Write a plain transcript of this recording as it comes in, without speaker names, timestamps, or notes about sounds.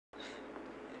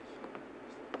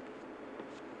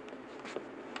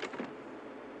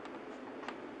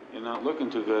not looking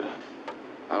too good.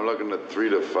 I'm looking at 3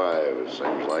 to 5, it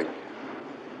seems like.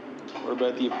 What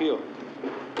about the appeal?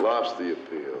 Lost the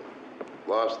appeal.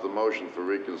 Lost the motion for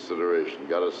reconsideration.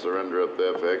 Got to surrender up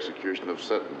there for execution of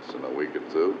sentence in a week or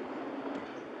two.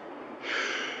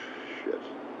 Shit.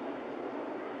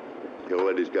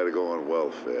 Your Eddie's got to go on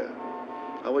welfare.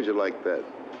 How would you like that?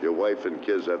 Your wife and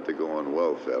kids have to go on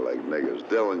welfare like niggers.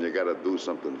 Dillon, you got to do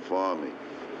something for me.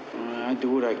 I do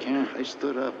what I can. I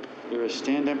stood up. You're a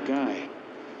stand-up guy.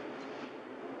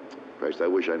 Christ, I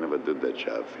wish I never did that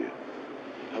job for you.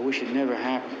 I wish it never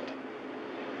happened.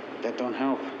 That don't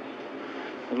help.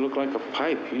 It looked like a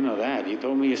pipe, you know that. You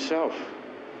told me yourself.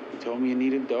 You told me you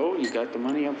needed dough, you got the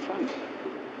money up front.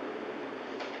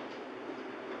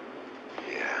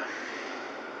 Yeah.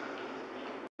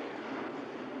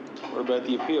 What about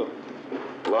the appeal?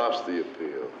 Lost the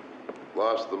appeal.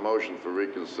 Lost the motion for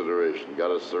reconsideration.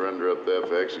 Got to surrender up there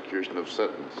for execution of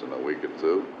sentence in a week or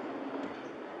two.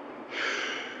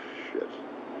 Shit.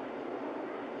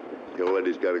 Your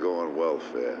Eddie's got to go on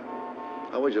welfare.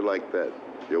 How would you like that?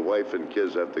 Your wife and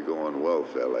kids have to go on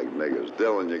welfare like niggers.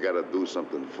 Dillon, you got to do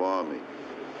something for me.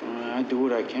 I do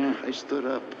what I can. I stood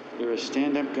up. You're a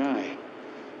stand-up guy.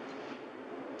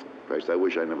 Christ, I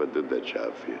wish I never did that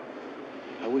job for you.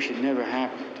 I wish it never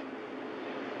happened.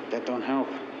 That don't help.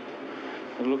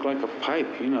 It looked like a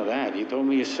pipe, you know that. You told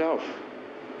me yourself.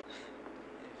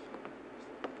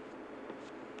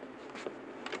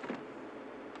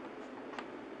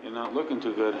 You're not looking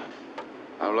too good.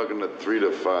 I'm looking at 3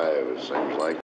 to 5, it seems like.